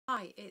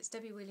Hi, it's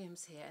Debbie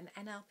Williams here,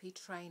 an NLP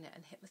trainer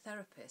and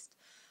hypnotherapist,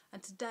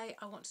 and today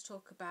I want to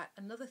talk about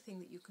another thing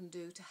that you can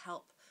do to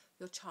help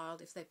your child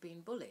if they've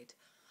been bullied.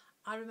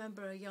 I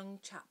remember a young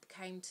chap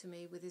came to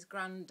me with his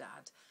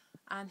granddad,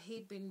 and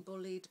he'd been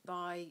bullied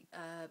by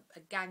a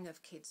gang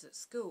of kids at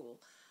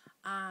school,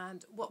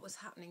 and what was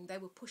happening, they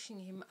were pushing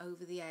him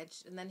over the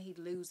edge, and then he'd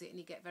lose it and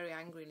he'd get very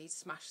angry and he'd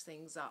smash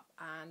things up,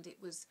 and it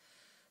was,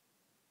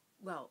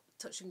 well,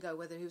 touch and go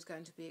whether he was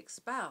going to be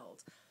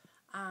expelled.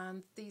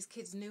 And these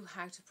kids knew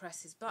how to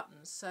press his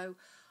buttons. So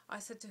I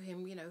said to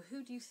him,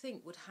 who do you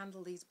think would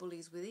handle these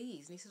bullies with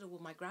ease? And he said, oh,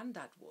 well, my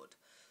granddad would.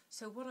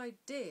 So what I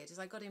did is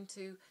I got him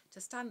to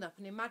stand up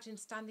and imagine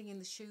standing in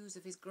the shoes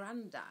of his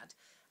granddad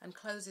and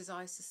close his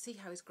eyes to see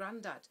how his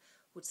granddad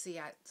would see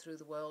out through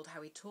the world,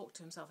 how he'd talk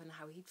to himself and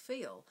how he'd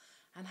feel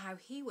and how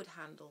he would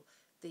handle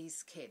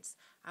these kids.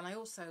 And I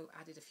also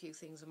added a few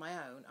things of my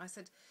own. I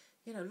said,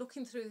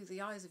 looking through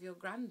the eyes of your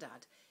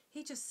granddad,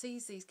 he just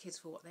sees these kids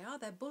for what they are.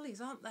 They're bullies,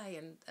 aren't they?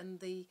 And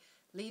the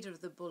leader of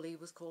the bully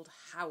was called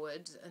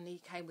Howard, and he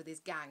came with his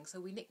gang,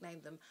 so we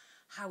nicknamed them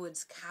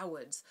Howard's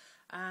Cowards,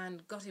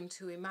 and got him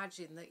to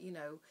imagine that,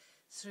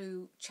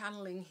 through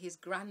channeling his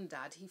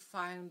granddad, he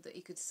found that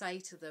he could say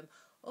to them,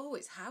 oh,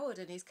 it's Howard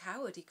and he's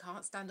coward. He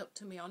can't stand up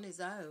to me on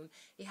his own.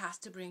 He has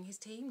to bring his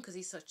team because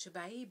he's such a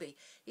baby.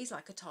 He's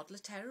like a toddler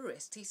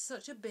terrorist. He's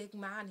such a big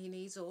man. He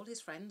needs all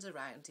his friends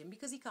around him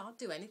because he can't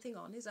do anything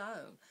on his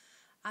own.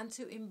 And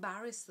to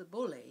embarrass the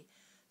bully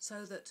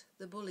so that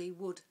the bully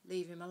would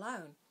leave him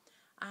alone.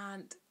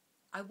 And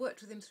I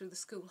worked with him through the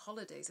school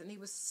holidays, and he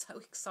was so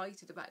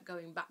excited about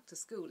going back to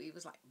school. He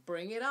was like,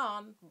 bring it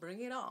on,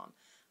 bring it on.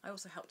 I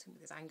also helped him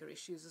with his anger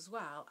issues as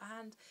well.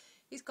 And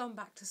he's gone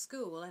back to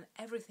school, and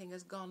everything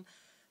has gone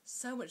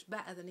so much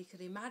better than he could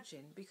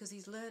imagine, because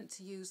he's learned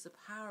to use the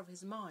power of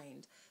his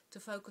mind to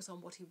focus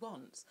on what he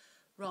wants,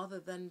 rather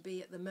than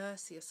be at the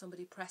mercy of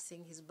somebody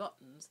pressing his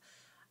buttons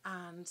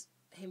and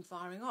him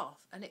firing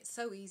off. And it's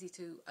so easy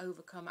to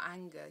overcome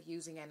anger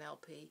using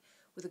NLP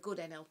with a good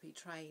NLP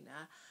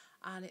trainer,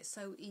 and it's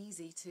so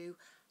easy to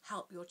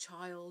help your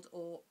child,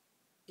 or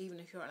even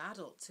if you're an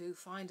adult, to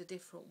find a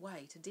different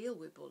way to deal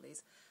with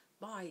bullies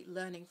by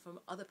learning from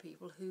other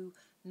people who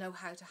know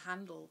how to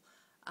handle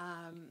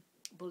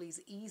bullies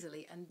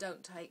easily and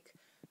don't take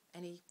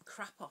any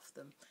crap off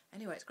them.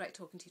 Anyway, it's great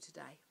talking to you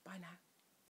today. Bye now.